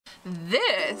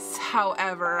This,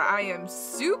 however, I am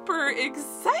super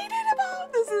excited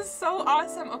about. This is so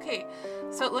awesome. Okay,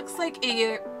 so it looks like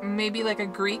maybe like a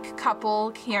Greek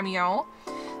couple cameo.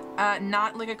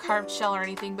 Not like a carved shell or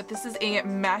anything, but this is a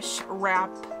mesh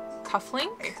wrap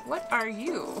cufflink. What are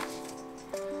you?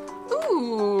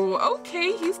 Ooh,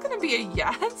 okay, he's gonna be a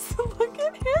yes. Look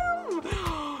at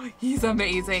him. He's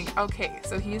amazing. Okay,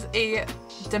 so he's a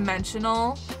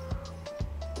dimensional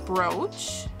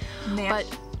brooch, but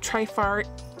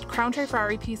crown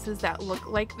trifari pieces that look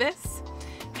like this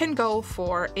can go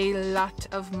for a lot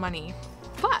of money.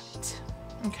 But,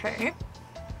 okay,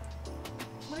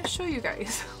 I'm gonna show you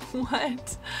guys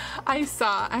what I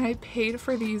saw, and I paid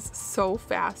for these so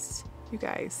fast, you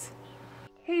guys.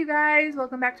 Hey you guys,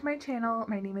 welcome back to my channel.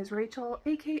 My name is Rachel,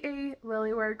 aka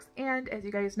Lilyworks, and as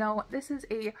you guys know, this is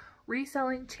a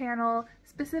reselling channel.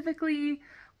 Specifically,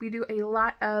 we do a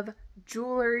lot of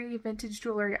jewelry, vintage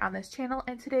jewelry on this channel,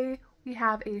 and today we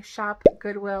have a Shop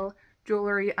Goodwill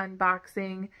jewelry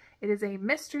unboxing. It is a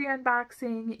mystery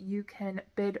unboxing. You can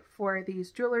bid for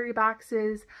these jewelry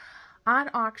boxes on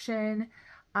auction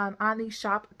on the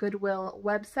Shop Goodwill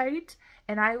website,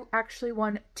 and I actually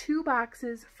won 2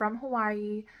 boxes from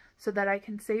Hawaii so that I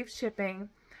can save shipping.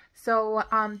 So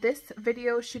this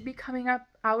video should be coming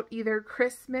out either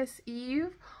Christmas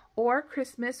Eve or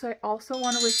Christmas, so I also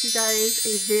want to wish you guys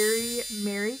a very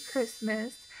Merry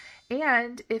Christmas.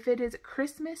 And if it is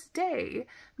Christmas Day,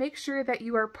 make sure that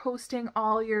you are posting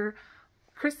all your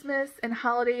Christmas and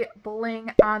holiday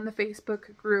bling on the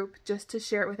Facebook group just to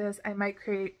share it with us. I might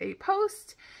create a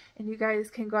post and you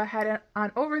guys can go ahead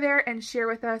on over there and share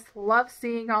with us. Love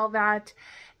seeing all that,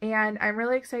 and I'm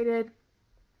really excited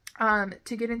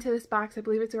to get into this box. I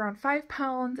believe it's around 5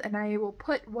 pounds, and I will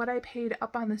put what I paid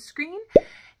up on the screen.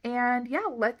 And yeah,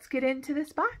 let's get into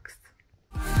this box.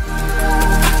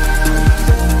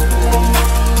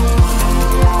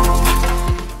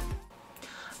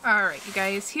 Alright you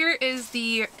guys, here is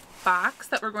the box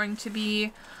that we're going to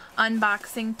be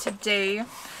unboxing today.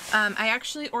 I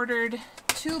actually ordered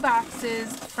 2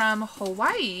 boxes from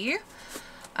Hawaii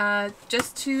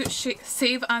just to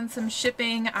save on some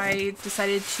shipping. I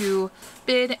decided to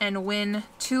bid and win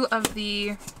 2 of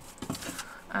the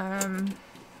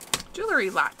jewelry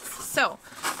lots. So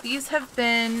these have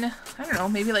been, I don't know,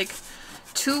 maybe like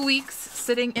 2 weeks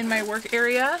sitting in my work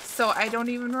area, so I don't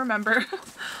even remember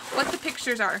what the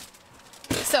pictures are.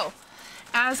 So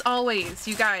as always,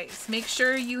 you guys, make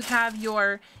sure you have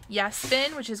your yes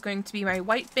bin, which is going to be my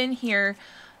white bin here.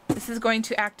 This is going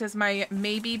to act as my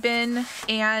maybe bin,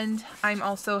 and I'm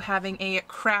also having a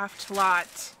craft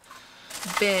lot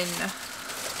bin.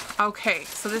 Okay,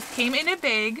 so this came in a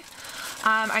bag.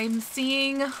 I'm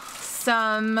seeing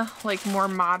some like more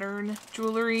modern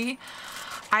jewelry.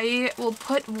 I will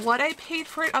put what I paid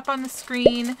for it up on the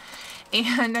screen,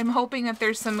 and I'm hoping that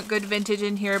there's some good vintage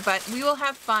in here, but we will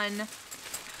have fun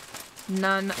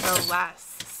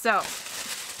nonetheless. So,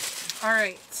 all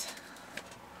right,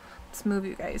 let's move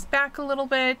you guys back a little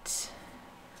bit.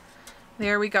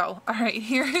 There we go. All right,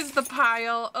 here is the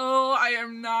pile. Oh, I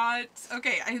am not,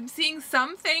 okay, I'm seeing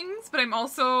some things, but I'm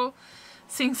also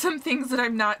seeing some things that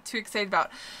I'm not too excited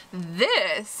about.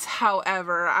 This,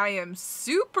 however, I am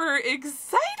super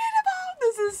excited about.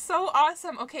 This is so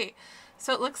awesome. Okay,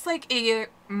 so it looks like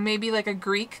maybe like a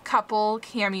Greek couple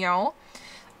cameo.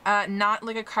 Not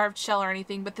like a carved shell or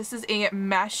anything, but this is a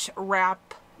mesh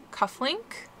wrap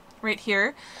cufflink right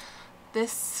here.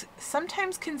 This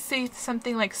sometimes can say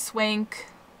something like swank,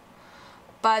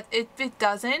 but if it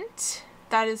doesn't,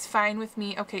 that is fine with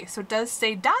me. Okay, so it does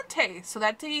say Dante, so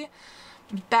that's a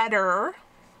better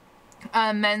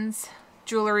men's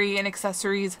jewelry and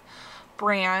accessories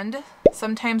brand.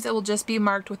 Sometimes it will just be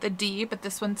marked with a D, but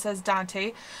this one says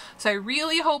Dante. So I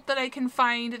really hope that I can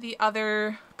find the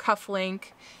other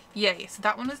cufflink. Yay, so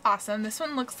that one was awesome. This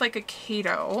one looks like a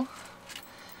Kato.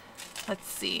 Let's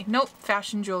see. Nope,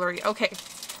 fashion jewelry. Okay.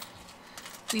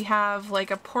 We have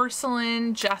like a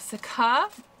porcelain Jessica.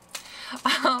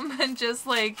 And just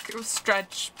like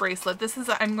stretch bracelet. This is,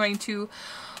 I'm going to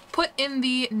put in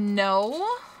the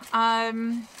no.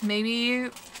 Maybe,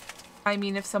 I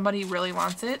mean, if somebody really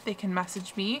wants it, they can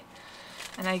message me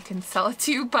and I can sell it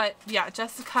to you. But yeah,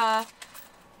 Jessica,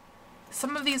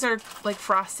 some of these are like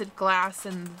frosted glass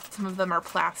and some of them are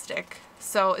plastic.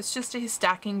 So it's just a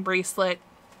stacking bracelet.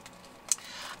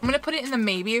 I'm going to put it in the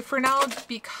maybe for now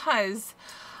because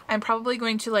I'm probably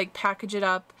going to like package it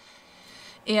up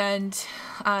and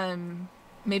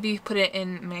maybe put it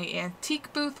in my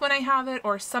antique booth when I have it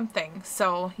or something.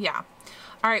 So yeah.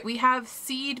 All right, we have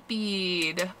seed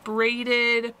bead,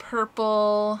 braided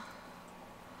purple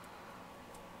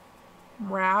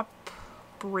wrap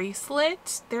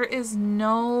bracelet. There's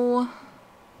no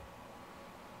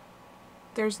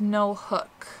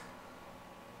hook.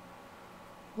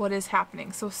 What is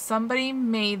happening? So somebody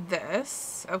made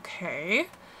this, okay,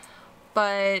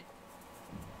 but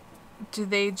do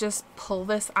they just pull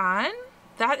this on?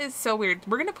 That is so weird.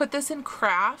 We're gonna put this in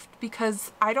craft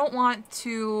because I don't want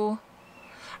to,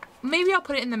 maybe I'll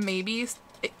put it in the maybes.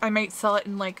 I might sell it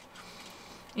in like,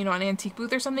 you know, an antique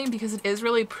booth or something because it is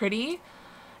really pretty.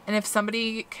 And if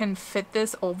somebody can fit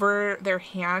this over their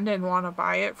hand and want to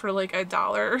buy it for like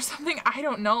 $1 or something, I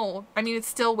don't know. I mean, it's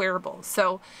still wearable.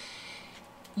 So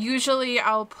usually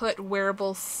I'll put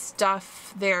wearable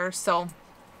stuff there. So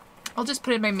I'll just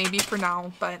put it in my maybe for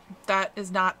now, but that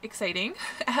is not exciting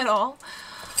at all.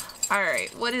 All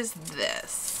right, what is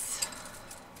this?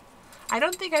 I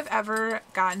don't think I've ever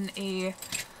gotten a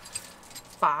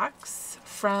box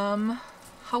from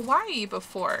Hawaii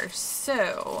before,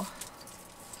 so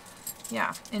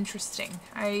yeah, interesting.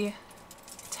 I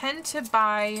tend to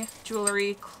buy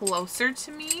jewelry closer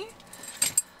to me.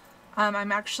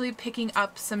 I'm actually picking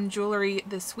up some jewelry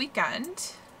this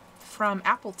weekend from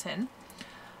Appleton.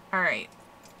 All right,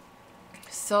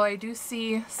 so I do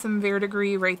see some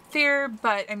verdigris right there,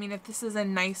 but I mean, if this is a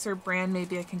nicer brand,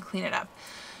 maybe I can clean it up.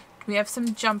 We have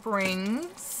some jump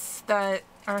rings that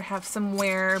have some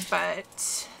wear,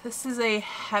 but this is a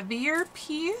heavier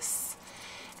piece,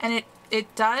 and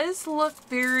it does look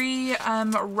very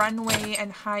runway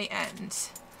and high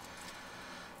end.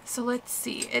 So let's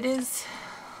see, it is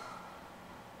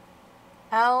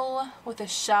L with a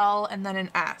shell and then an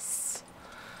S.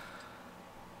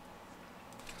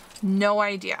 No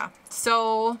idea.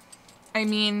 So, I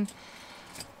mean,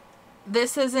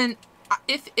 this isn't,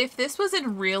 if this was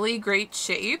in really great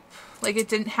shape, like it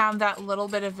didn't have that little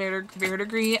bit of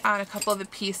verdigris on a couple of the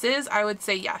pieces, I would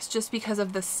say yes, just because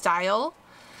of the style.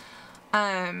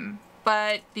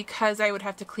 But because I would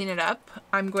have to clean it up,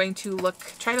 I'm going to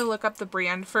try to look up the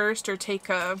brand first, or take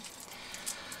a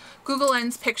Google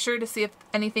Lens picture to see if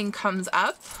anything comes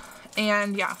up.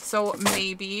 And yeah, so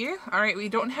maybe. All right, we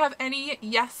don't have any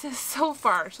yeses so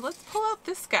far. So let's pull out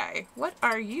this guy. What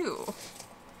are you?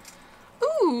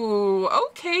 Ooh,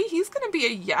 okay, he's gonna be a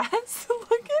yes.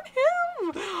 Look at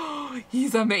him.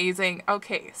 He's amazing.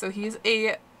 Okay, so he's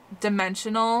a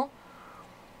dimensional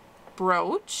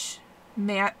brooch.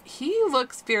 Matt, he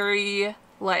looks very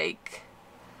like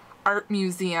art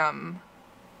museum.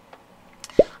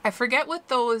 I forget what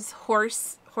those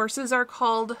horses are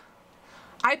called.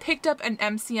 I picked up an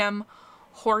MCM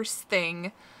horse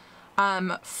thing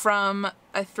from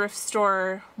a thrift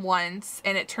store once,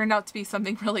 and it turned out to be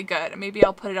something really good. Maybe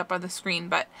I'll put it up on the screen,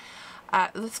 but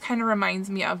this kind of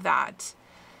reminds me of that.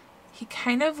 He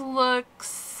kind of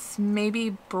looks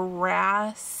maybe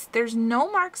brass. There's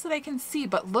no marks that I can see,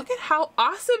 but look at how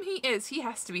awesome he is. He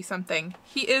has to be something.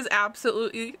 He is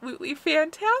absolutely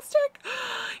fantastic.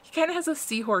 He kind of has a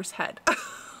seahorse head.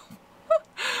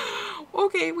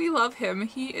 Okay, we love him.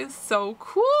 He is so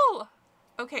cool.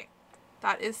 Okay,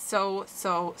 that is so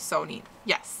neat.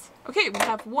 Yes. Okay, we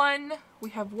have one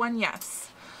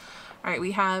yes. All right,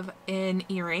 we have an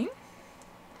earring.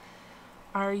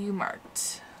 Are you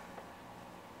marked?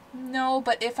 No,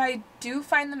 but if I do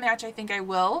find the match, I think I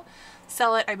will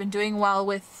sell it. I've been doing well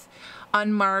with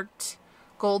unmarked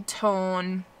gold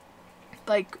tone,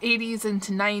 like 80s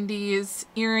into 90s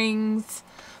earrings.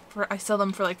 I sell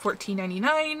them for like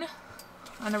 $14.99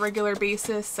 on a regular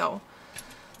basis, so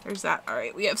there's that. All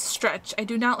right, we have stretch. I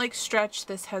do not like stretch.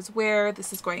 This has wear.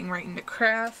 This is going right into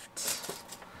craft.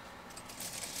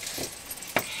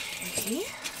 Okay.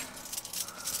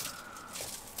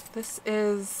 This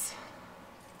is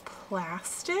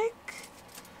plastic.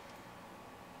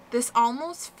 This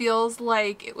almost feels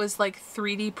like it was like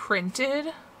 3D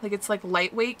printed, like it's like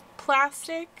lightweight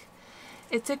plastic.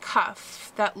 It's a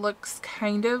cuff that looks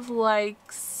kind of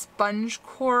like sponge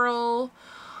coral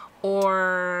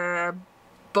or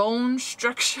bone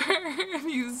structure. If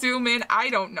you zoom in, I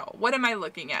don't know. What am I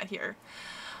looking at here?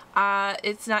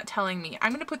 It's not telling me.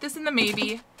 I'm gonna put this in the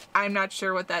maybe. I'm not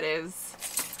sure what that is.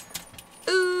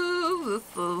 Ooh,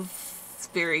 this is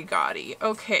very gaudy.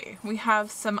 Okay, we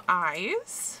have some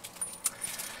eyes.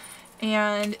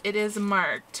 And it is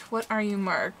marked. What are you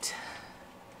marked?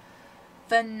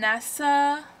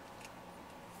 Vanessa,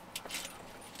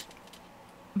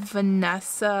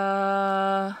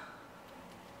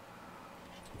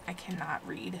 I cannot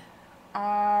read,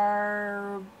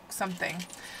 something.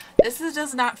 This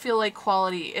does not feel like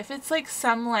quality. If it's like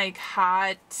some like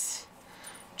hot,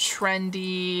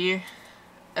 trendy,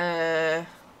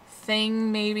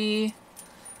 thing maybe,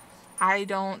 I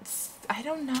don't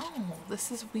know. This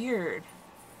is weird.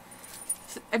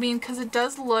 I mean, because it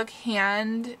does look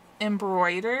hand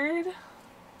embroidered.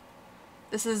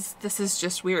 This is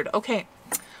just weird. Okay,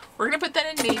 we're gonna put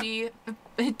that in maybe.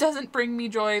 It doesn't bring me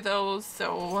joy though,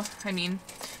 so I mean,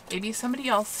 maybe somebody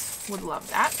else would love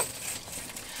that.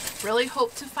 Really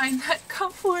hope to find that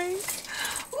cufflink.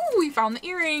 Ooh, we found the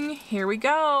earring. Here we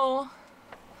go.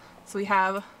 So we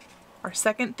have our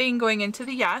second thing going into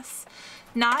the yes.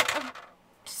 Not a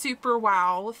super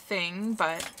wow thing,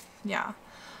 but yeah.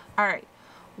 All right.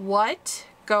 What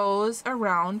goes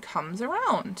around comes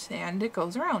around, and it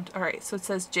goes around. All right, so it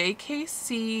says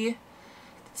JKC. Did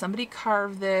somebody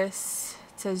carve this?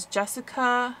 It says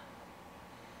Jessica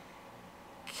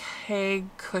K.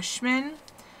 Cushman.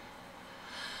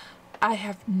 I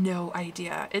have no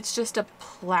idea. It's just a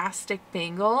plastic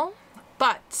bangle,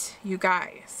 but you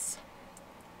guys,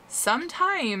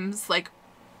 sometimes like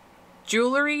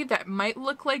jewelry that might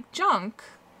look like junk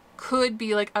could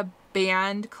be like a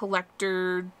band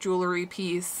collector jewelry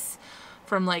piece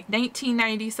from like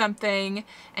 1990 something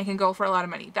and can go for a lot of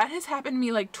money. That has happened to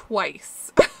me like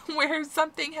twice where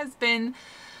something has been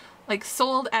like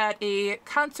sold at a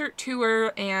concert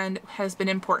tour and has been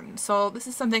important. So this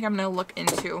is something I'm going to look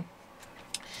into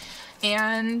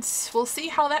and we'll see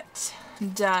how that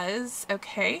does.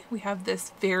 Okay, we have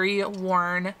this very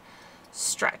worn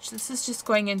stretch. This is just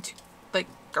going into like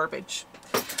garbage.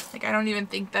 Like, I don't even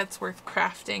think that's worth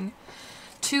crafting,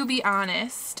 to be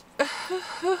honest.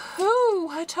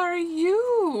 What are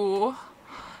you?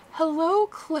 Hello,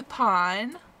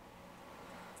 clip-on.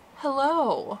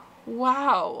 Hello.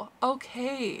 Wow.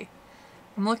 Okay.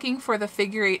 I'm looking for the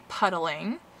figure 8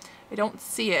 puddling. I don't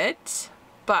see it,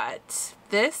 but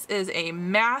this is a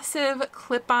massive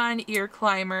clip-on ear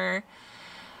climber.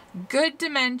 Good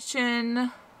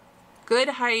dimension, good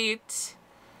height,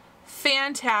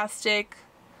 fantastic.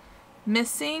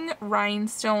 Missing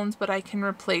rhinestones, but I can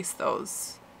replace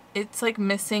those. It's like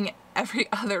missing every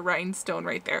other rhinestone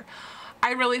right there.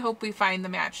 I really hope we find the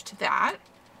match to that.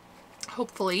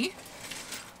 Hopefully.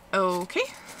 Okay.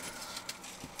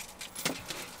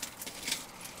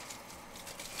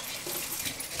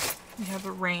 We have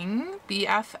a ring,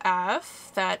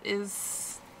 BFF. That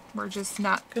is, we're just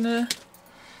not gonna,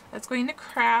 that's going to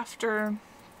craft or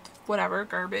whatever,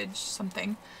 garbage,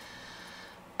 something.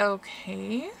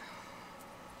 Okay.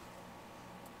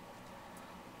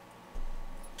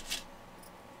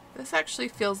 This actually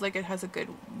feels like it has a good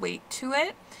weight to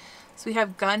it. So we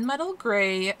have gunmetal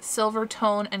gray, silver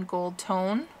tone, and gold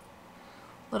tone.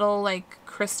 Little like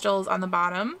crystals on the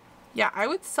bottom. Yeah, I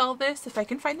would sell this if I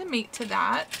can find the mate to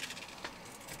that.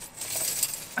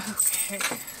 Okay,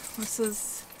 this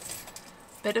is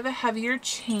a bit of a heavier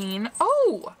chain.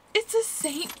 Oh, it's a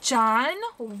St. John.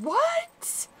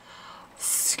 What?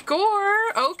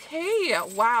 Score. Okay,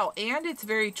 wow, and it's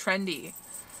very trendy.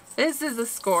 This is a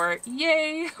score.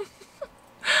 Yay.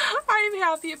 I'm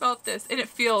happy about this. And it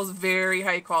feels very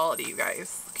high quality, you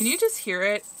guys. Can you just hear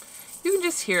it? You can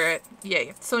just hear it.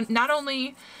 Yay. So not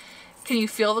only can you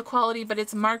feel the quality, but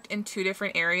it's marked in 2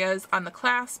 different areas on the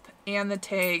clasp and the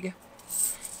tag.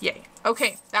 Yay.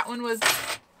 Okay, that one was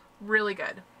really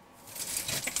good.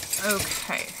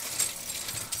 Okay.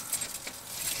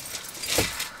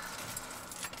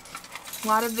 A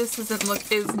lot of this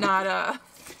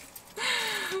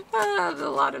a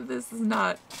lot of this is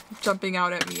not jumping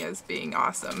out at me as being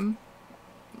awesome.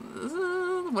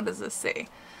 What does this say?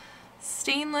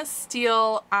 Stainless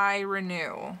steel eye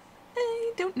renew.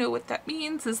 I don't know what that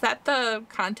means. Is that the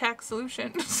contact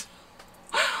solution?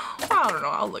 I don't know.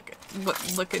 I'll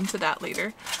look into that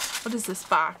later. What is this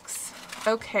box?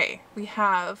 Okay, we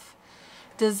have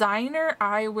designer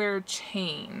eyewear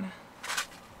chain.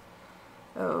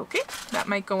 Okay, that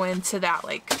might go into that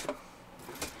like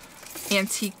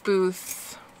antique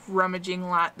booth rummaging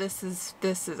lot. This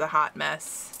is a hot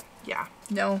mess. Yeah,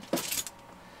 no.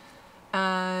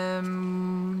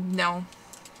 No.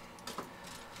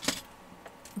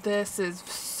 This is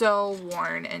so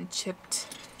worn and chipped.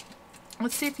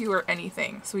 Let's see if you were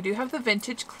anything. So we do have the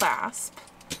vintage clasp.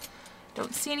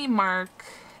 Don't see any mark.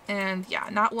 And yeah,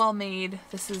 not well made.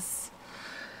 This is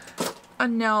a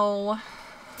no.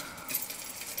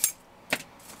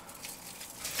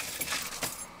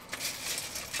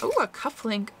 Oh, a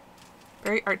cufflink.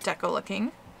 Very Art Deco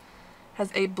looking.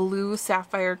 Has a blue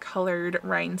sapphire colored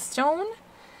rhinestone.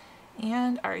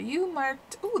 And are you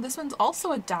marked? Oh, this one's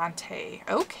also a Dante.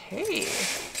 Okay.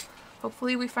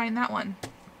 Hopefully we find that one.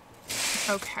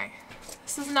 Okay.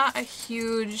 This is not a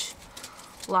huge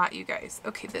lot, you guys.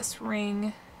 Okay, this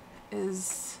ring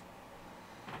is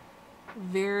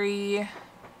very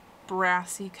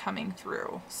brassy coming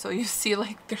through. So you see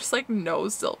like there's like no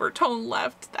silver tone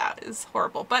left. That is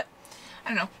horrible. But I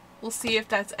don't know. We'll see if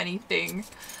that's anything.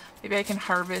 Maybe I can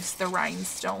harvest the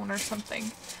rhinestone or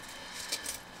something.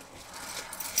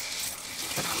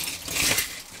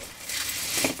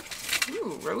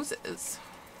 Ooh, roses.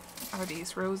 What are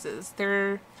these roses?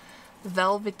 They're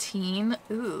velveteen.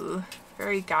 Ooh,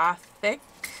 very gothic.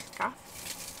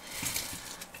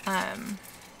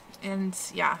 And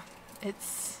yeah,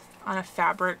 it's on a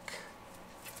fabric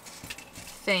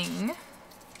thing.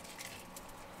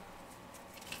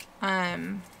 I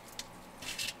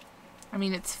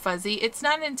mean, it's fuzzy. It's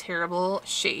not in terrible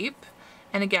shape.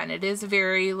 And again, it is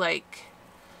very like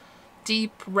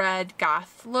deep red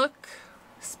goth look,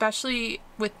 especially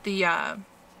with the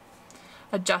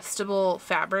adjustable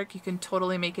fabric. You can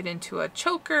totally make it into a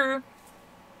choker.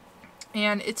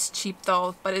 And it's cheap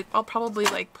though, but I'll probably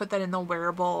like put that in the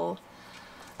wearable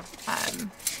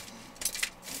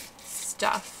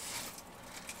stuff,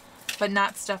 but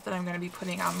not stuff that I'm going to be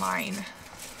putting online.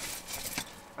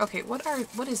 Okay, what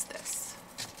is this?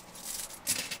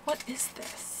 What is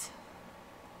this?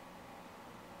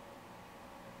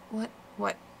 What?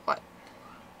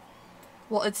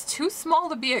 Well, it's too small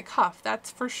to be a cuff, that's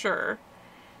for sure.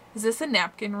 Is this a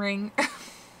napkin ring?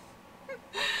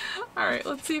 All right,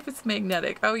 let's see if it's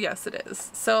magnetic. Oh, yes, it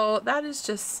is. So that is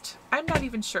just, I'm not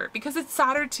even sure because it's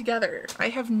soldered together. I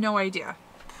have no idea.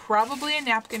 Probably a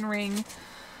napkin ring.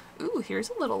 Ooh, here's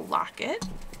a little locket.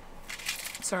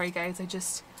 Sorry, guys, I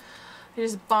just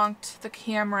bonked the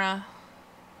camera.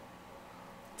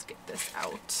 Let's get this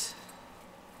out.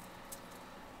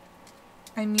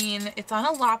 I mean, it's on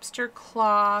a lobster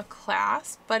claw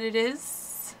clasp, but it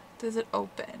is, does it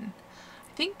open?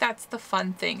 I think that's the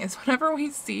fun thing, is whenever we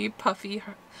see puffy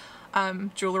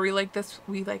jewelry like this,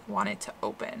 we like want it to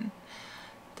open.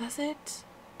 Does it?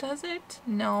 Does it?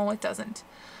 No, it doesn't.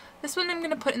 This one I'm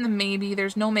going to put in the maybe.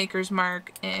 There's no maker's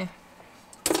mark.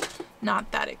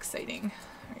 Not that exciting.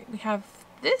 All right, we have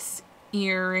this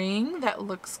earring that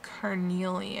looks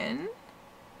carnelian.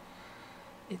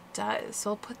 It does.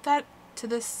 So I'll put that to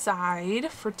the side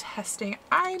for testing.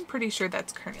 I'm pretty sure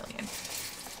that's carnelian.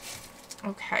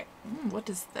 Okay,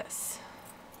 what is this?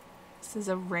 This is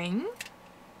a ring,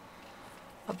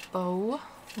 a bow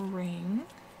ring.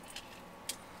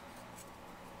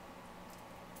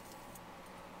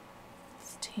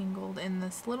 It's tangled in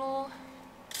this little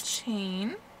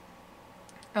chain.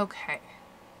 Okay.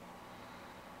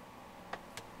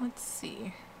 Let's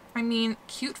see. I mean,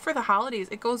 cute for the holidays.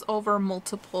 It goes over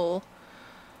multiple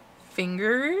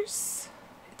fingers.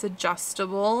 It's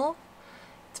adjustable.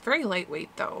 It's very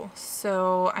lightweight though,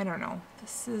 so I don't know.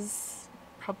 This is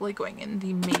probably going in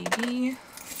the maybe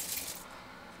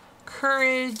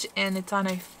courage, and it's on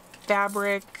a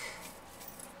fabric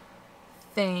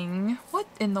thing. What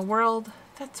in the world?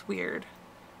 That's weird.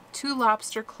 2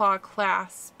 lobster claw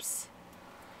clasps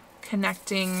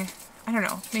connecting. I don't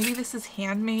know. Maybe this is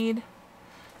handmade.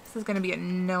 This is going to be a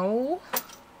no.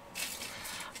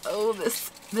 Oh, this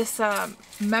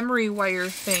memory wire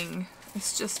thing.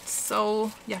 It's just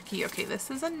so yucky. Okay, this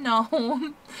is a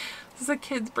no. This is a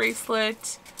kid's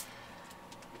bracelet.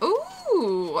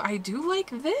 Ooh, I do like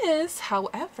this.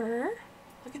 However,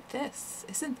 look at this.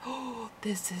 Oh,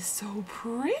 this is so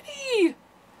pretty.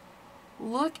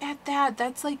 Look at that.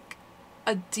 That's like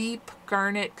a deep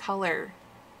garnet color.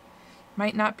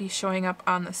 Might not be showing up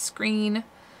on the screen,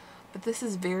 but this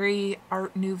is very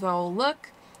Art Nouveau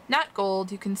look. Not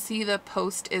gold. You can see the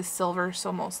post is silver,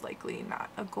 so most likely not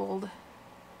a gold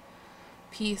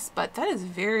piece, but that is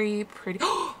very pretty.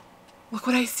 Oh, look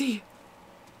what I see.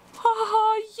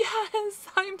 Oh, yes.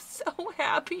 I'm so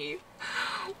happy.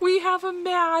 We have a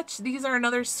match. These are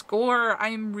another score.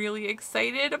 I'm really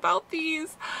excited about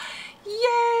these.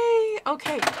 Yay.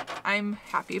 Okay. I'm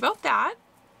happy about that.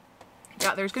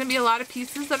 Yeah, there's going to be a lot of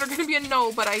pieces that are going to be a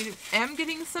no, but I am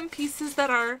getting some pieces that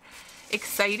are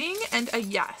exciting and a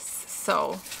yes.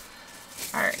 So,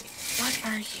 all right. What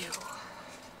are you?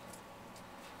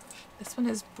 This one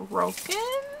is broken,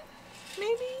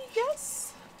 maybe?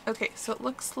 Yes? Okay, so it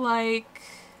looks like,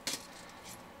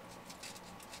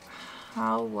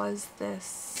 how was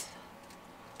this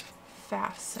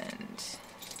fastened?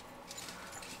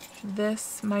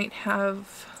 This might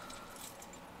have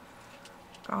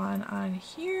gone on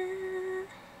here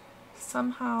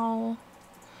somehow.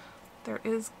 There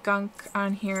is gunk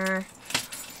on here.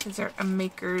 Is there a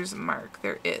maker's mark?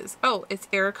 There is. Oh, it's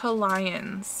Erica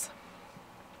Lyons.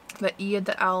 The E and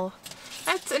the L.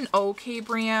 That's an okay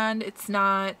brand. It's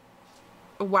not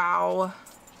wow.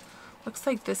 Looks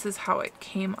like this is how it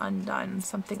came undone.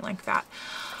 Something like that.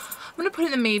 I'm going to put it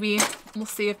in the maybe. We'll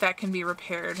see if that can be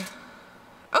repaired.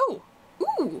 Oh!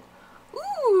 Ooh!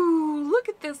 Ooh! Look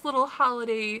at this little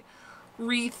holiday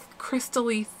wreath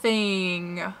crystally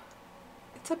thing.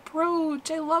 It's a brooch.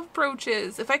 I love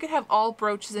brooches. If I could have all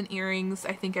brooches and earrings,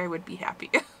 I think I would be happy.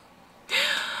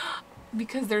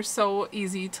 Because they're so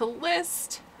easy to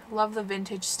list. Love the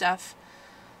vintage stuff.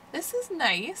 This is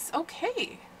nice.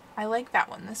 Okay. I like that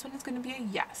one. This one is going to be a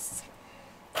yes.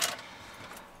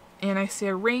 And I see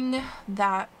a ring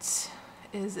that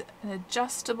is an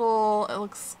adjustable. It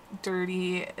looks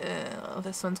dirty.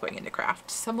 This one's going into craft.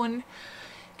 Someone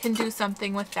can do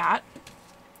something with that.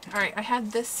 All right. I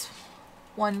had this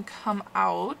one come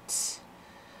out.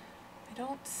 I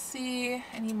don't see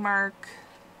any mark.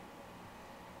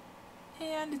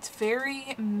 And it's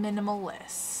very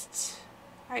minimalist.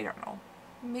 I don't know.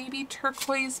 Maybe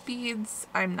turquoise beads?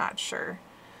 I'm not sure.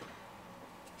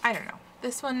 I don't know.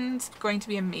 This one's going to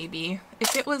be a maybe.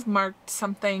 If it was marked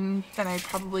something, then I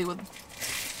probably would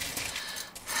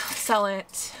sell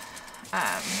it.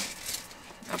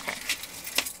 Okay.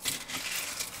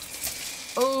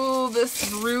 Oh,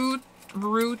 this Rue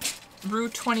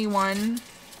 21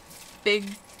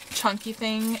 big chunky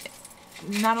thing.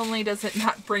 Not only does it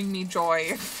not bring me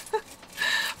joy,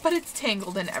 but it's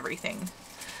tangled in everything.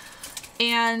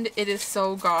 And it is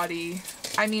so gaudy.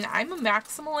 I mean, I'm a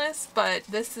maximalist, but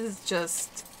this is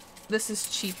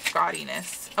cheap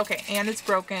gaudiness. Okay, and it's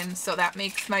broken, so that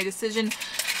makes my decision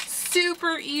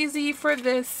super easy for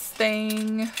this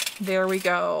thing. There we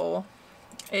go.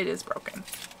 It is broken.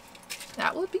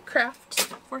 That would be craft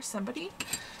for somebody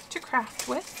to craft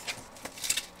with.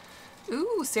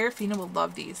 Ooh, Serafina will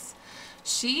love these.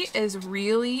 She is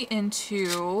really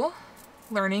into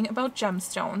learning about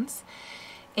gemstones,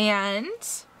 and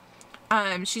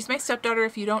she's my stepdaughter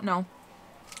if you don't know,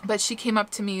 but she came up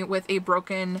to me with a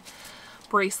broken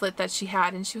bracelet that she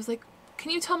had, and she was like, can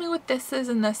you tell me what this is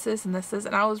and this is and this is?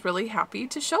 And I was really happy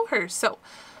to show her. So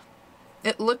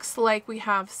it looks like we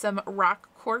have some rock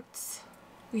quartz,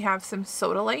 we have some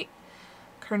sodalite,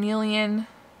 carnelian,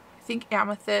 I think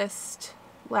amethyst,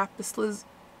 lapis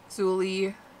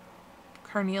lazuli,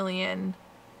 carnelian,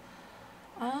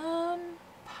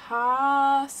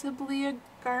 possibly a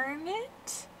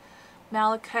garnet,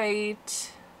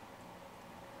 malachite,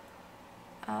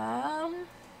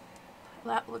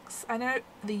 that looks, I know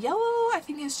the yellow I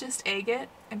think is just agate,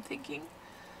 I'm thinking.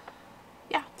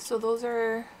 Yeah, so those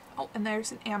are, oh, and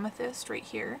there's an amethyst right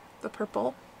here, the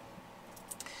purple.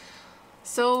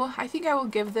 So I think I will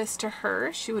give this to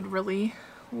her. She would really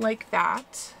like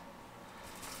that.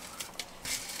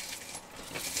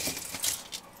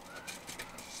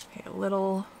 Okay, a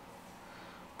little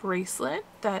bracelet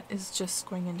that is just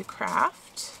going into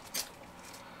craft.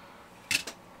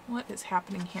 What is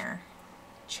happening here?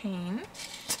 Chain.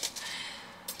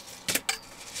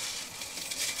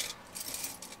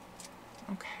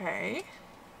 Okay.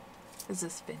 Is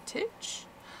this vintage?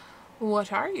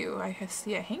 What are you? I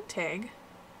see a hang tag.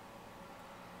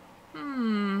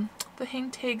 The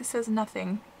hang tag says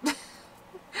nothing.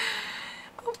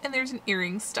 Oh, and there's an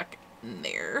earring stuck in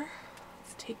there.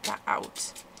 Let's take that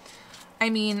out. I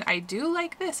mean, I do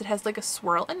like this. It has like a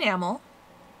swirl enamel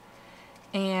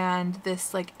and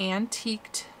this like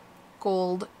antiqued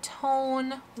gold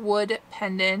tone wood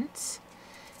pendant.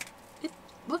 It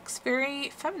looks very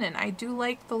feminine. I do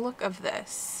like the look of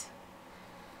this.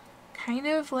 Kind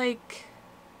of like,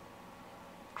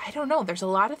 I don't know, there's a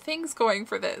lot of things going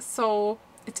for this, so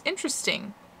it's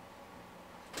interesting.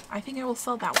 I think I will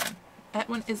sell that one. That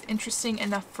one is interesting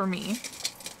enough for me.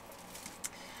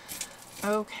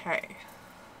 Okay.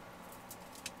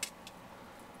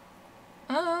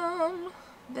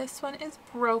 This one is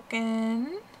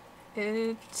broken.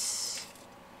 The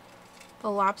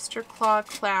lobster claw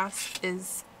clasp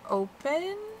is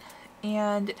open,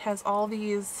 and it has all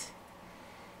these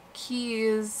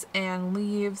keys and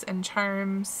leaves and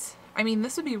charms. I mean,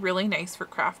 this would be really nice for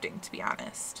crafting, to be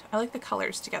honest. I like the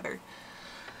colors together.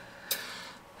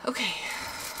 Okay.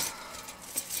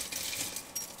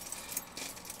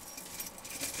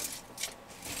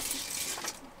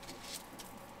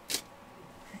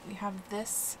 We have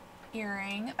this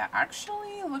earring that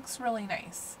actually looks really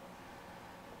nice.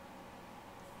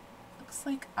 Looks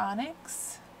like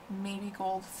onyx, maybe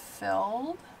gold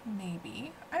filled,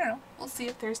 maybe. I don't know. We'll see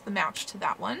if there's the match to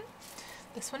that one.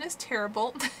 This one is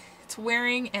terrible. It's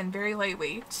wearing and very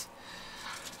lightweight.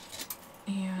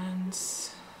 And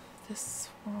this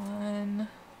one,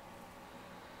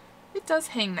 it does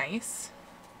hang nice.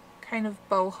 Kind of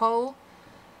boho.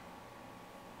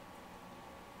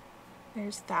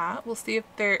 There's that. We'll see if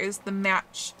there is the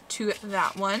match to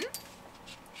that one.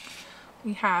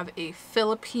 We have a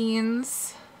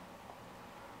Philippines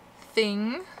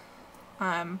thing.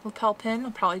 Lapel pin.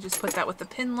 I'll probably just put that with the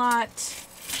pin lot.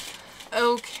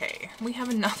 Okay, we have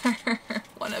another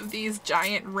one of these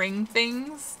giant ring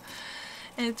things,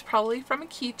 and it's probably from a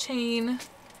keychain.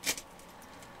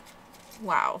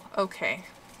 Wow, okay.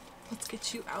 Let's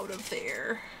get you out of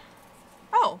there.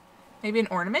 Oh, maybe an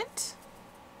ornament?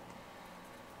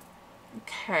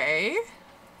 Okay.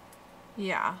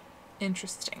 Yeah,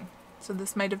 interesting. So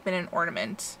this might have been an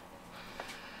ornament.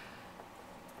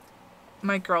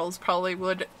 My girls probably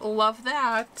would love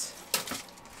that.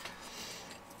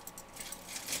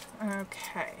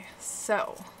 Okay,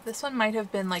 so this one might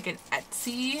have been like an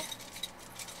Etsy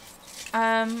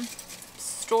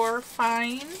store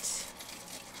find.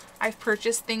 I've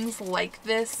purchased things like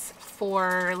this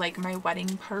for like my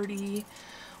wedding party,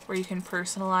 where you can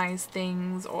personalize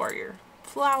things, or your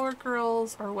flower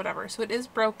girls or whatever. So it is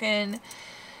broken.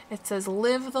 It says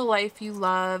live the life you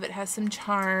love. It has some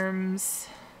charms.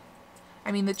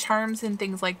 I mean, the charms and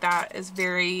things like that is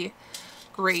very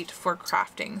great for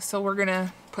crafting. So we're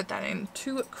gonna put that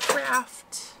into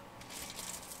craft.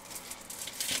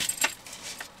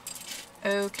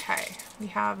 Okay, we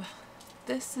have,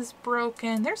 this is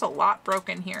broken. There's a lot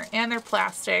broken here, and they're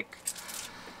plastic.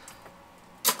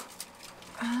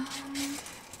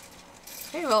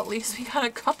 Okay, well, at least we got a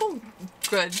couple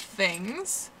good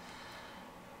things.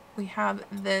 We have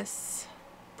this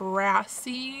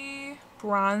bronzy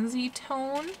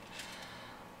tone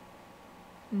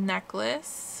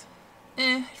necklace.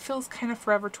 It feels kind of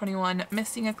Forever 21.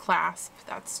 Missing a clasp.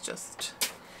 That's just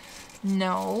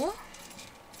no.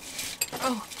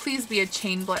 Oh, please be a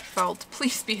chain belt.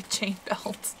 Please be a chain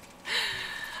belt.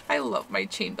 I love my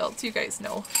chain belts, you guys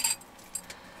know.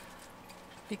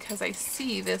 Because I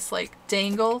see this like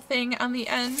dangle thing on the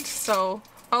end. So,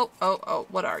 oh,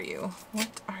 what are you?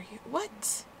 What are you?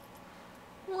 What?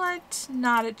 What?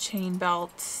 Not a chain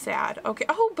belt. Sad. Okay.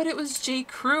 Oh, but it was J.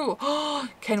 Crew. Oh,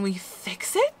 can we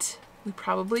fix it? We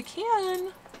probably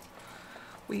can.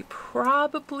 We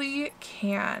probably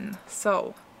can.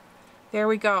 So, there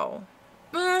we go.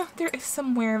 There is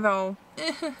some wear though.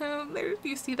 There,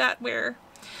 you see that wear?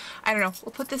 I don't know.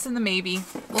 We'll put this in the maybe.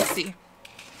 We'll see.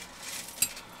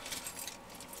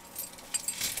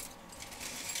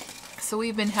 So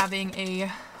we've been having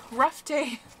a rough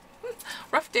day,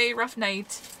 rough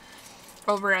night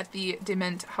over at the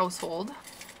Dement household.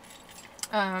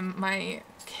 My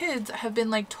kids have been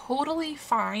like totally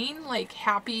fine, like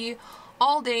happy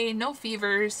all day, no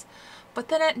fevers, but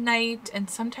then at night and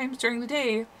sometimes during the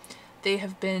day, they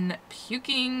have been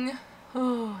puking.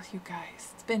 Oh, you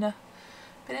guys, it's been a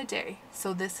day.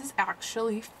 So this is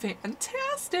actually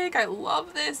fantastic. I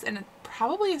love this, and it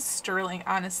probably is sterling,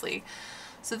 honestly.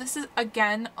 So this is,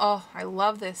 again, oh, I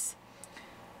love this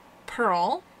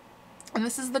pearl. And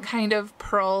this is the kind of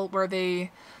pearl where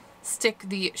they stick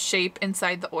the shape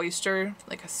inside the oyster,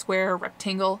 like a square or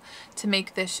rectangle, to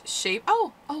make this shape.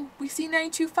 Oh, we see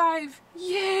 925.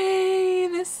 Yay!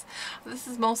 This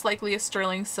is most likely a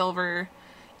sterling silver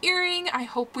earring. I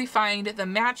hope we find the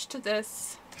match to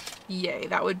this. Yay,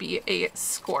 that would be a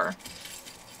score.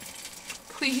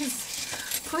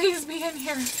 Please be in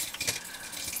here.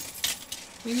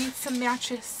 We need some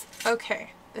matches.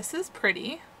 Okay, this is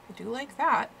pretty. I do like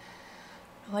that.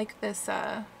 I like this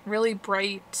really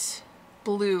bright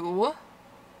blue.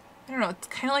 I don't know, it's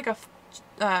kind of like a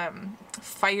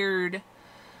fired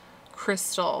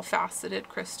crystal, faceted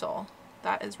crystal.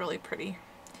 That is really pretty.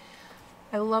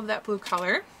 I love that blue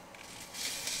color.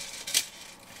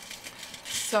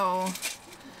 So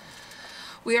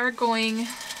we are going,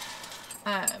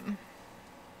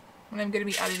 when I'm going to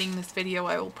be editing this video,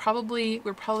 we're probably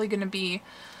going to be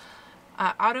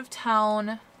out of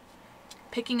town,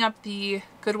 picking up the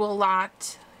Goodwill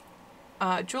lot,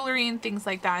 jewelry and things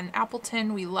like that in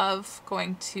Appleton. We love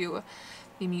going to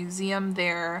the museum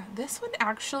there. This one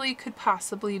actually could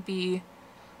possibly be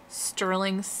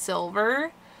sterling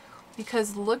silver,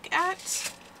 because look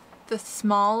at the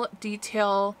small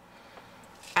detail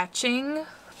etching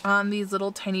on these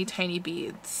little tiny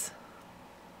beads.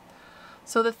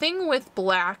 So the thing with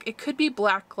black, it could be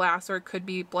black glass or it could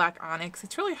be black onyx.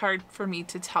 It's really hard for me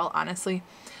to tell, honestly.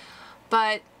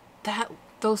 But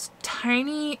those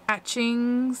tiny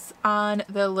etchings on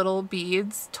the little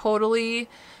beads totally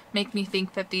make me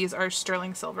think that these are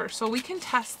sterling silver. So we can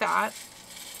test that.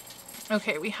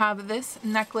 Okay, we have this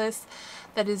necklace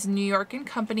that is New York &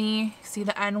 Company. See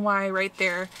the NY right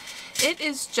there. It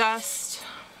is just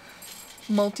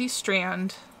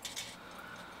multi-strand.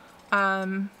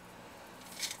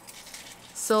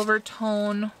 Silver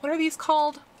tone. What are these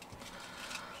called?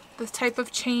 This type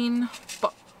of chain.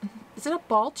 Is it a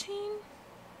ball chain?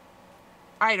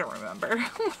 I don't remember.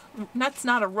 That's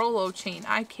not a Rolo chain.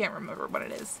 I can't remember what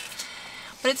it is.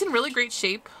 But it's in really great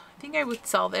shape. think I would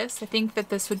sell this. I think that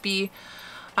this would be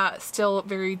still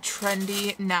very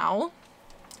trendy now.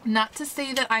 Not to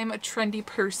say that I'm a trendy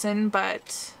person,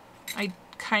 but I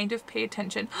kind of pay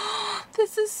attention.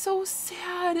 This is so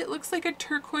sad. It looks like a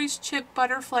turquoise chip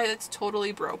butterfly that's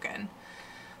totally broken.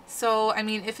 So, I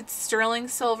mean, if it's sterling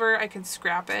silver, I could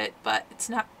scrap it, but it's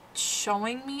not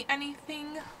showing me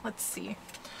anything. Let's see.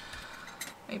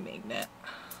 My magnet.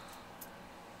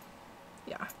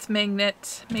 Yeah, it's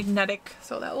magnetic,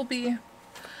 so that will be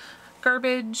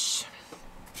garbage.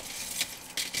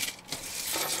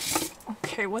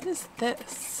 Okay, what is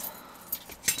this?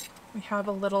 We have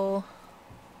a little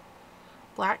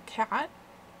black cat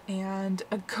and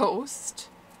a ghost.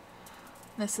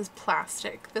 This is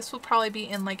plastic. This will probably be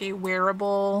in like a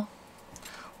wearable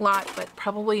lot, but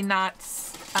probably not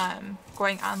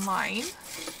going online.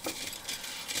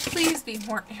 Please be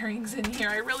more earrings in here.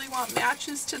 I really want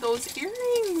matches to those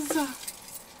earrings.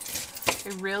 I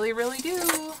really, really do.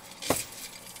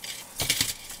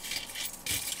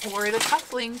 Or the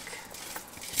cufflink.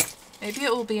 Maybe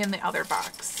it will be in the other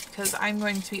box because I'm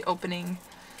going to be opening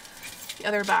the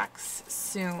other box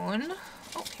soon.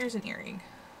 Oh, here's an earring.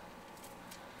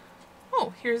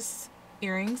 Oh, here's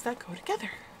earrings that go together.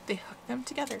 They hook them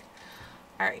together.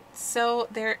 Alright, so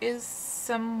there is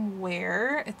some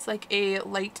wear. It's like a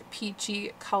light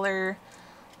peachy color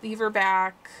lever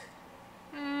back.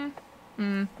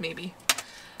 Maybe.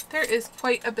 There is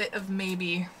quite a bit of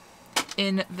maybe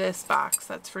in this box,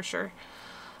 that's for sure.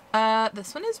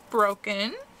 This one is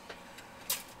broken.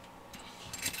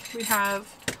 We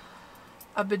have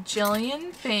a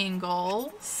bajillion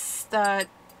bangles that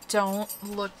don't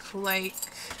look like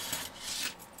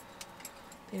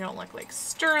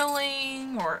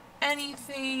sterling or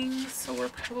anything, so we're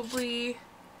probably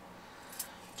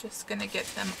just gonna get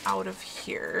them out of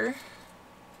here.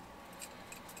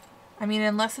 I mean,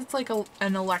 unless it's like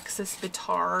an Alexis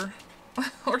guitar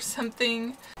or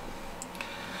something.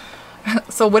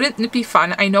 So wouldn't it be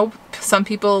fun? I know some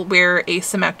people wear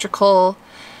asymmetrical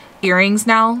earrings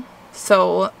now,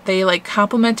 so they like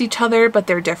complement each other, but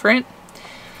they're different.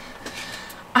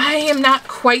 I am not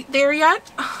quite there yet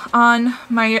on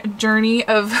my journey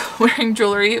of wearing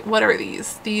jewelry. What are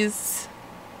these? These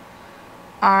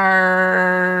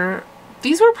were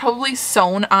probably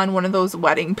sewn on one of those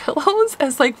wedding pillows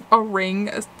as like a ring,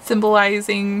 a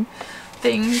symbolizing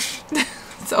thing.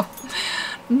 So,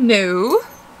 no.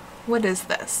 What is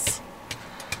this?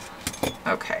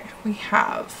 Okay, we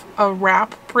have a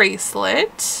wrap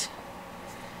bracelet.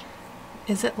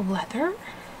 Is it leather?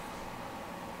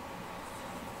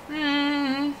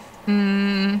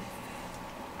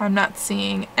 I'm not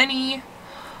seeing any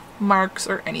marks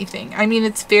or anything. I mean,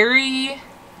 it's very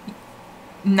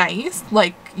nice,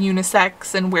 like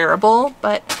unisex and wearable,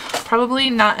 but probably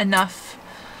not enough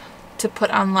to put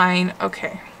online.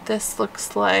 Okay, this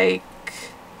looks like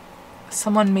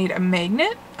someone made a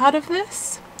magnet out of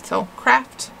this. So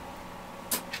craft.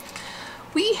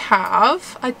 We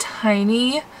have a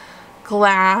tiny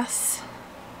glass.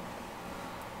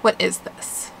 What is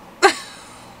this?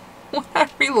 What are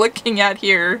we looking at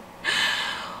here?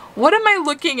 What am I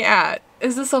looking at?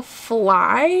 Is this a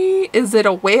fly? Is it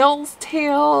a whale's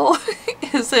tail?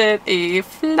 Is it a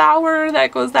flower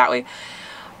that goes that way?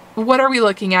 What are we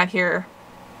looking at here?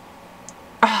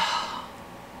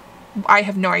 I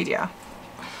have no idea.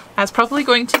 That's probably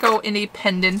going to go in a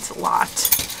pendant lot.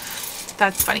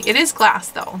 That's funny. It is glass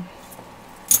though.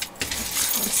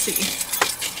 Let's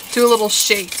see. Do a little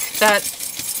shake. That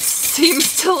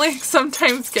seems to like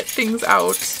sometimes get things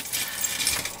out.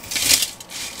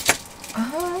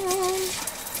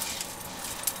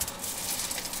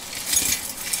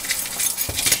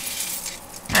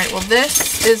 Alright, well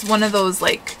this is one of those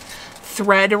like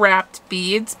thread wrapped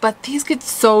beads, but these get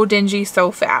so dingy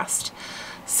so fast.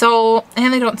 So,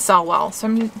 and they don't sell well,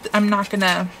 so I'm not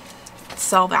gonna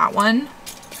sell that one.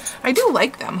 I do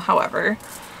like them, however.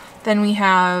 Then we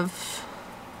have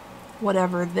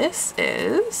whatever this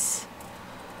is.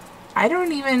 I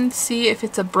don't even see if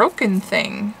it's a broken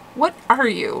thing. What are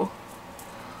you?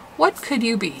 What could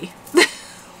you be?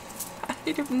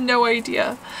 I have no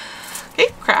idea. Okay,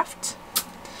 craft.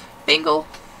 Bangle.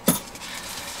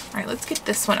 Alright, let's get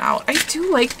this one out. I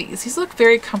do like these. These look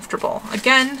very comfortable.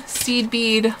 Again, seed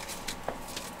bead.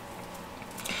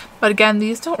 But again,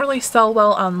 these don't really sell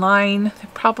well online. They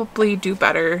probably do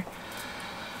better,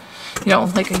 you know,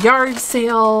 like a yard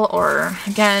sale or,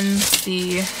 again,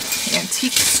 the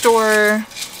antique store.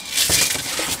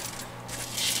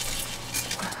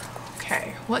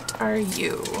 Okay, what are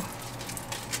you?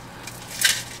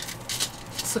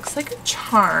 This looks like a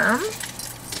charm.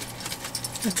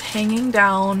 It's hanging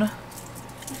down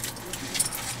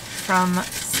from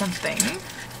something.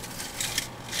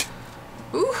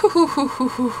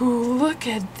 Ooh, look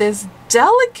at this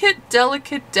delicate,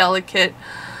 delicate, delicate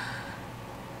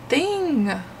thing.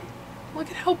 Look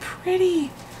at how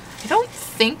pretty. I don't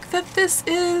think that this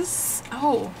is,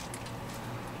 oh,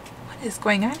 what is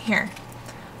going on here?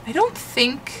 I don't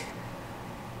think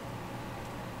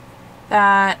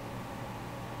that,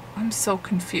 I'm so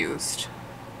confused.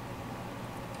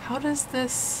 How does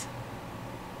this,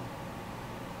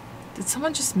 did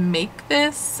someone just make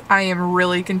this? I am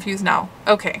really confused now.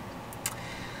 Okay.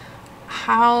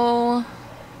 How,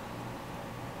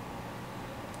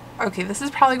 okay, this is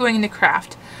probably going into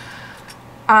craft.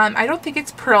 I don't think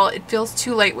it's pearl. It feels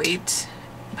too lightweight.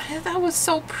 But that was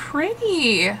so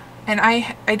pretty. And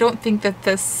I don't think that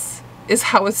this is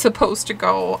how it's supposed to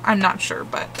go. I'm not sure,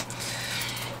 but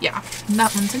yeah,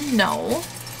 that one's a no.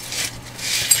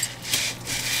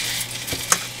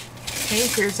 Okay,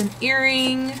 here's an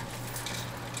earring.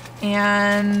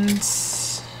 And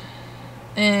it's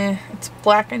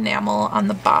black enamel on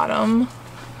the bottom.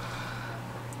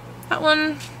 That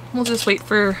one, we'll just wait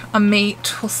for a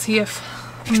mate. We'll see if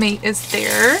a mate is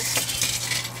there.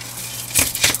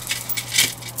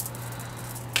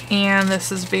 And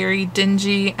this is very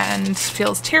dingy and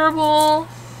feels terrible.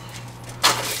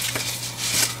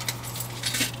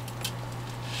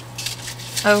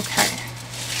 Okay.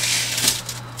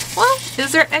 Well,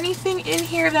 is there anything in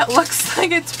here that looks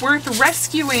like it's worth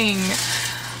rescuing?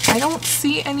 I don't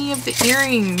see any of the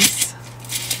earrings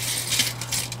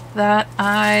that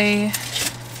I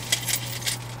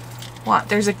want.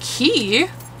 There's a key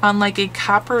on like a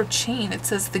copper chain. It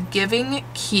says the Giving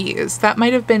Keys. That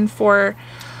might have been for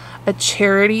a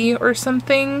charity or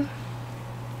something.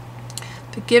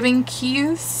 The Giving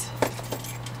Keys.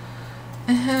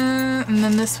 And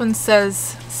then this one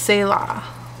says Selah.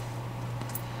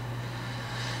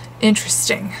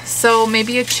 Interesting. So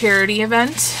maybe a charity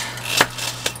event.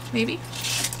 Maybe.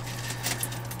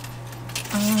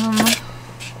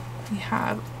 We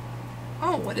have,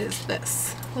 oh, what is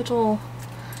this? Little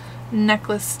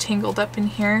necklace tangled up in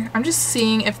here. I'm just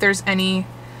seeing if there's any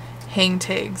hang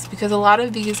tags, because a lot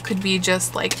of these could be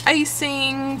just like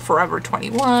icing, Forever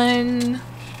 21,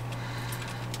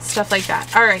 stuff like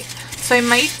that. All right, so I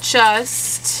might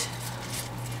just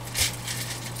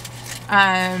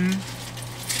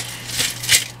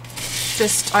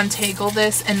untangle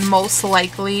this, and most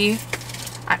likely,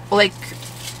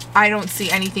 I don't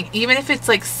see anything. Even if it's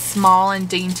like small and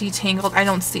dainty tangled, I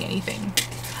don't see anything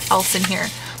else in here.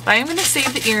 But I'm going to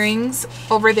save the earrings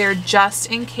over there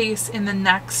just in case in the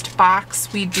next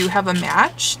box we do have a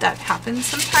match. That happens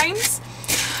sometimes.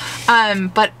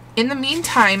 But in the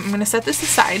meantime, I'm going to set this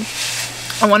aside.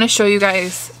 I want to show you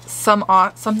guys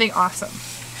something awesome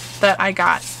that I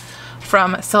got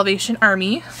from Salvation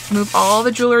Army. Move all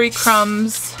the jewelry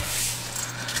crumbs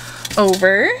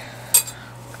over.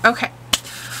 Okay.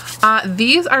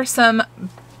 These are some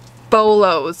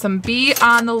bolos, some be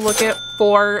on the lookout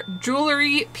for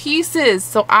jewelry pieces.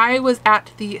 So I was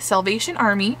at the Salvation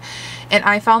Army and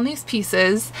I found these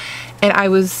pieces and I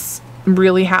was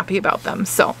really happy about them.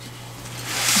 So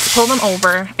let's pull them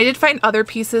over. I did find other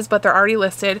pieces, but they're already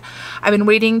listed. I've been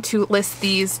waiting to list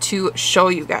these to show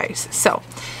you guys. So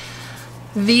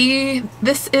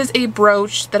this is a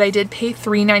brooch that I did pay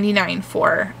 $3.99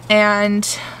 for,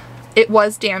 and it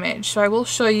was damaged. So I will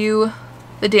show you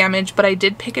the damage, but I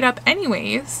did pick it up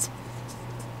anyways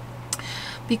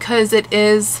because it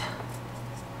is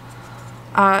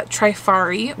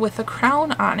Trifari with a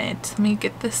crown on it. Let me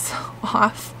get this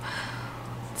off.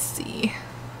 Let's see.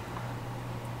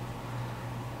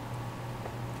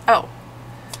 Oh.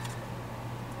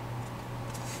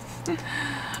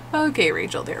 Okay,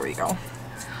 Rachel, there we go. All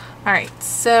right,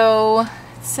 so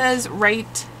it says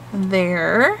right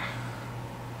there,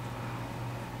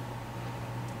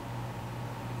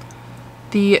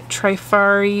 the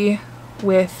Trifari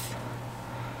with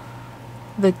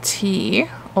the T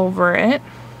over it.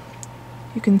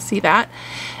 You can see that.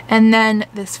 And then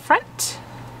this front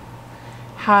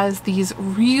has these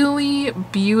really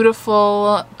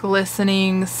beautiful,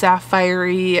 glistening,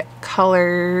 sapphire-y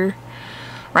color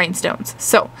rhinestones.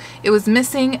 So it was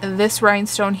missing this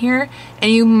rhinestone here,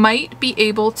 and you might be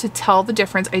able to tell the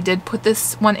difference. I did put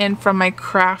this one in from my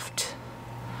craft,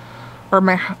 or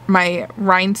my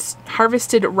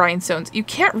harvested rhinestones. You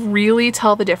can't really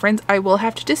tell the difference. I will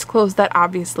have to disclose that,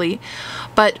 obviously,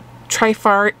 but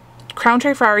crown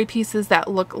Trifari pieces that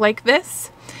look like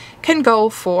this can go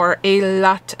for a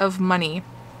lot of money.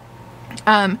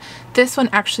 This one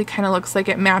actually kind of looks like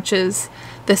it matches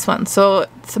this one. So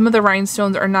some of the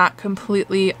rhinestones are not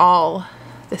completely all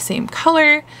the same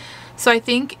color. So I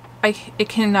think it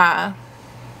can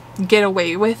get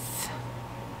away with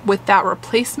that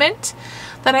replacement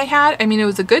that I had. I mean, it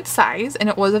was a good size and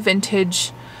it was a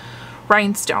vintage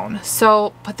rhinestone.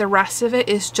 So, but the rest of it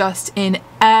is just in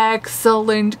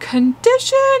excellent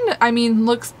condition. I mean,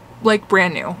 looks like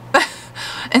brand new.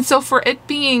 And so for it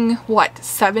being, what,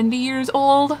 70 years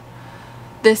old,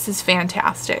 this is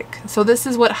fantastic. So this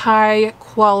is what high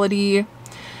quality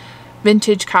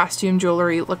vintage costume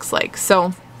jewelry looks like.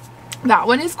 So that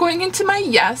one is going into my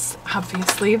yes,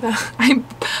 obviously.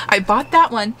 I bought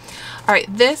that one. All right,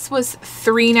 this was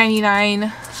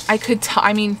 $3.99. I could tell,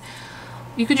 I mean,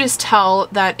 you could just tell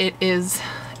that it is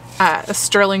a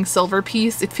sterling silver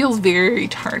piece. It feels very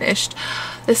tarnished.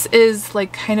 This is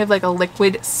like kind of like a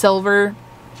liquid silver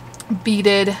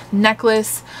beaded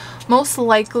necklace, most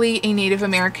likely a Native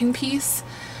American piece.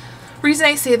 Reason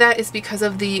I say that is because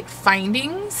of the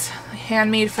findings,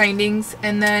 handmade findings,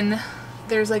 and then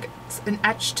there's like an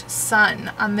etched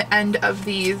sun on the end of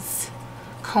these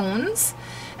cones,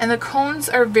 and the cones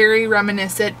are very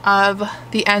reminiscent of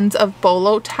the ends of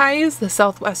bolo ties, the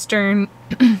southwestern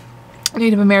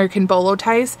Native American bolo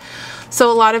ties.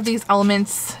 So a lot of these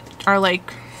elements are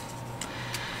like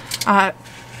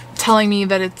telling me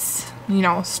that it's, you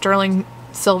know, sterling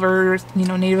silver, you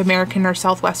know, Native American or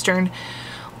southwestern,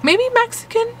 maybe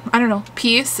Mexican, I don't know,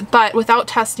 piece. But without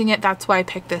testing it, that's why I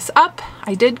picked this up.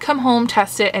 I did come home,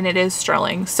 test it, and it is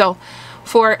sterling. So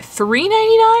for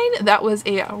 $3.99, that was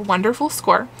a wonderful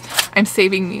score. I'm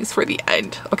saving these for the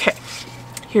end. Okay,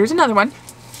 here's another one.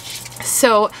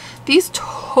 So these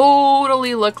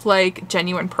totally look like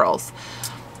genuine pearls.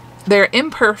 They're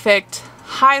imperfect,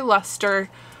 high luster,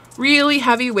 really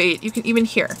heavy weight. You can even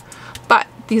hear, but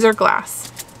these are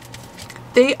glass.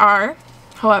 They are,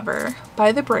 however,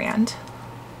 by the brand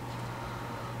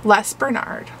Les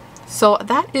Bernard. So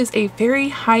that is a very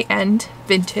high-end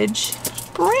vintage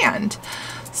brand.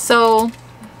 So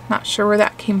not sure where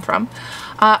that came from.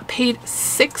 Paid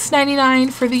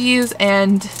 $6.99 for these,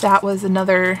 and that was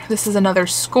another, this is another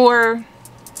score.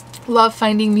 Love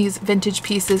finding these vintage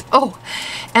pieces. Oh,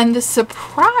 and the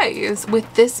surprise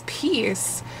with this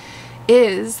piece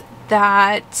is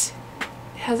that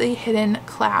it has a hidden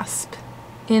clasp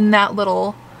in that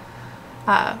little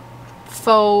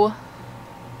faux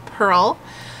pearl.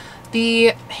 The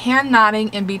hand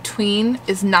knotting in between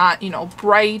is not, you know,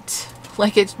 bright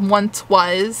like it once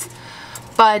was,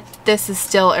 but this is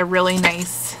still a really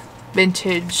nice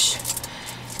vintage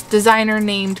designer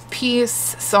named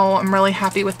piece, so I'm really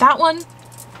happy with that one.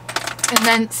 And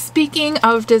then speaking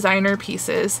of designer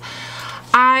pieces,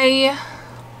 I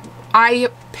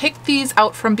picked these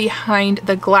out from behind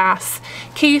the glass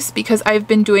case because I've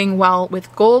been doing well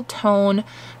with gold tone,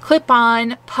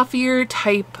 clip-on, puffier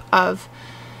type of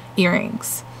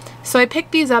earrings. So I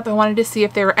picked these up. I wanted to see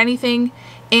if there were anything,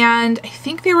 and I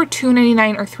think they were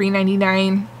 $2.99 or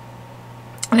 $3.99,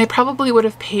 and I probably would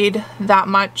have paid that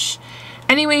much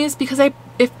anyways, because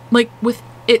if like with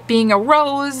it being a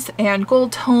rose and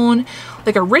gold tone,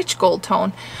 like a rich gold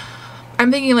tone,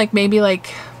 I'm thinking like maybe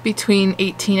like between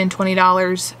 $18 and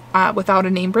 $20 without a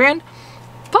name brand.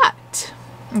 But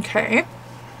okay,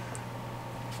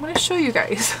 I'm gonna show you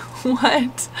guys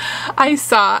what I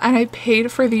saw, and I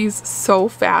paid for these so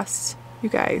fast, you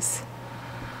guys.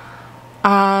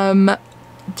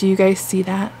 Do you guys see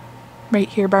that right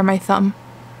here by my thumb?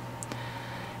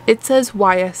 It says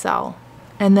YSL,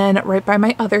 and then right by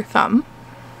my other thumb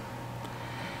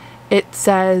it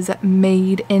says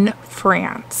made in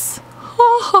France.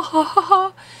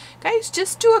 Guys,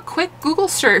 just do a quick Google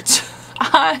search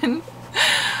on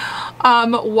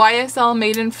YSL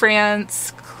made in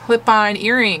France clip-on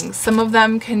earrings. Some of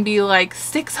them can be like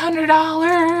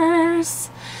 $600.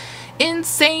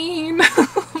 Insane.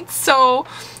 So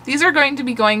these are going to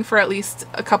be going for at least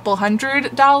a couple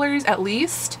 $100 at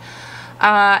least,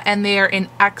 and they are in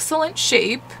excellent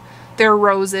shape. They're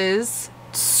roses.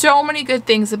 So many good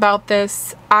things about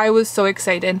this. I was so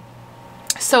excited.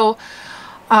 So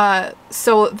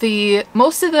the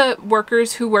most of the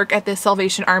workers who work at the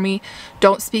Salvation Army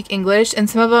don't speak English, and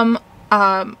some of them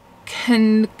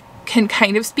can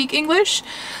kind of speak English.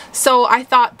 So I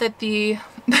thought that the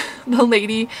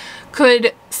lady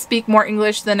could speak more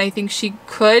English than I think she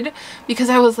could, because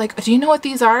I was like, do you know what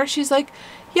these are? She's like,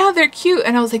 yeah, they're cute.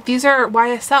 And I was like, these are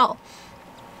YSL.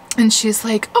 And she's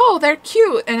like, oh, they're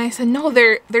cute. And I said, no,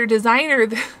 they're designer.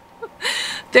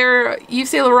 They're Yves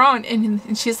Saint Laurent.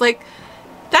 And she's like,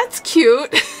 that's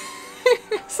cute.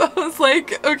 So I was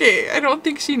like, okay, I don't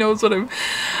think she knows what I'm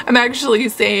actually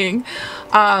saying.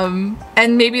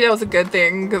 And maybe that was a good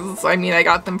thing, because I mean, I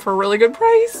got them for a really good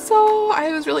price, so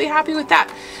I was really happy with that.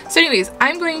 So anyways,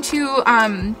 I'm going to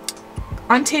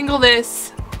untangle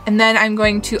this, and then I'm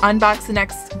going to unbox the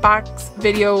next box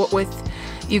video with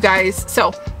you guys.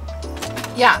 So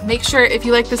yeah, make sure if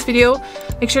you like this video,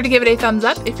 make sure to give it a thumbs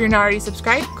up. If you're not already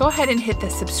subscribed, go ahead and hit the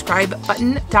subscribe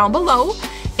button down below,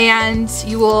 and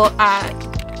you will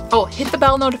hit the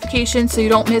bell notification so you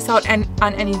don't miss out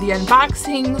on any of the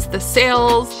unboxings, the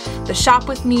sales, the shop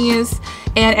with me's,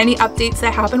 and any updates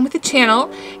that happen with the channel.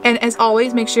 And as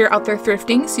always, make sure you're out there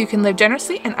thrifting so you can live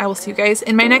generously, and I will see you guys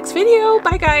in my next video.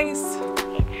 Bye guys.